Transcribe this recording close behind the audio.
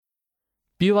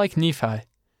Be like Nephi,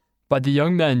 by the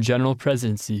Young Men General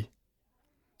Presidency.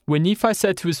 When Nephi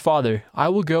said to his father, I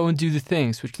will go and do the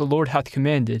things which the Lord hath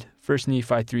commanded, 1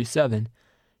 Nephi 3:7,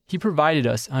 he provided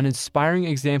us an inspiring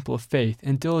example of faith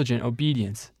and diligent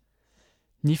obedience.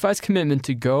 Nephi's commitment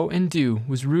to go and do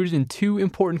was rooted in two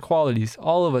important qualities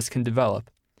all of us can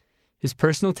develop: his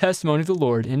personal testimony of the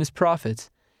Lord and his prophets,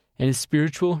 and his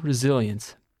spiritual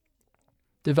resilience.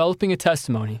 Developing a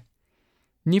testimony.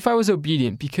 Nephi was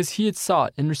obedient because he had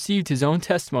sought and received his own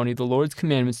testimony of the Lord's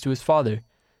commandments to his father.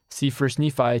 See 1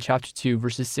 Nephi chapter 2,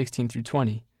 verses 16 through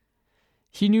 20.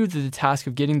 He knew that the task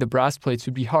of getting the brass plates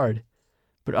would be hard,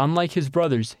 but unlike his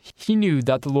brothers, he knew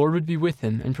that the Lord would be with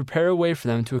him and prepare a way for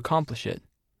them to accomplish it.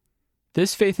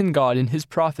 This faith in God and his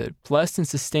prophet blessed and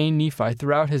sustained Nephi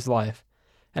throughout his life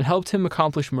and helped him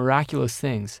accomplish miraculous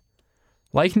things.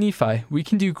 Like Nephi, we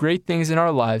can do great things in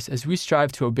our lives as we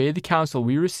strive to obey the counsel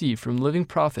we receive from living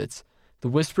prophets, the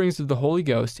whisperings of the Holy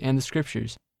Ghost, and the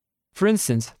Scriptures. For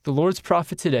instance, the Lord's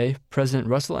prophet today, President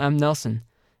Russell M. Nelson,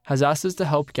 has asked us to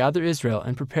help gather Israel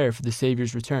and prepare for the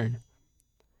Savior's return.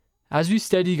 As we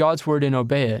study God's Word and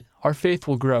obey it, our faith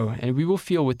will grow, and we will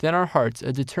feel within our hearts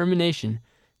a determination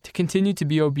to continue to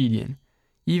be obedient,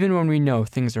 even when we know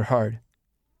things are hard.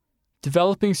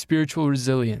 Developing spiritual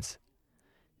resilience.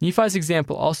 Nephi's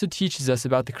example also teaches us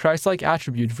about the Christ-like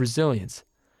attribute of resilience,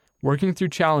 working through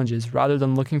challenges rather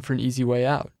than looking for an easy way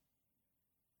out.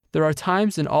 There are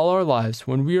times in all our lives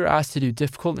when we are asked to do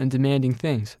difficult and demanding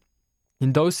things.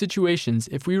 In those situations,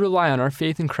 if we rely on our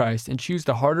faith in Christ and choose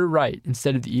the harder right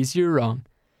instead of the easier wrong,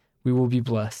 we will be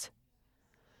blessed.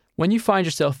 When you find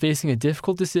yourself facing a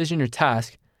difficult decision or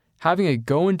task, having a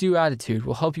go-and-do attitude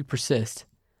will help you persist.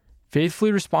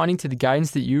 Faithfully responding to the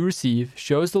guidance that you receive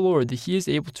shows the Lord that He is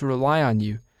able to rely on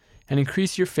you and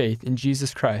increase your faith in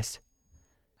Jesus Christ.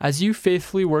 As you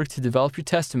faithfully work to develop your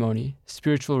testimony,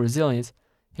 spiritual resilience,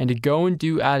 and a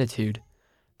go-and-do attitude,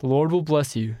 the Lord will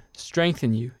bless you,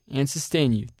 strengthen you, and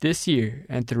sustain you this year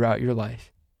and throughout your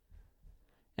life.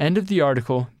 End of the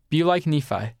article, Be Like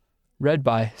Nephi, read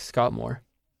by Scott Moore.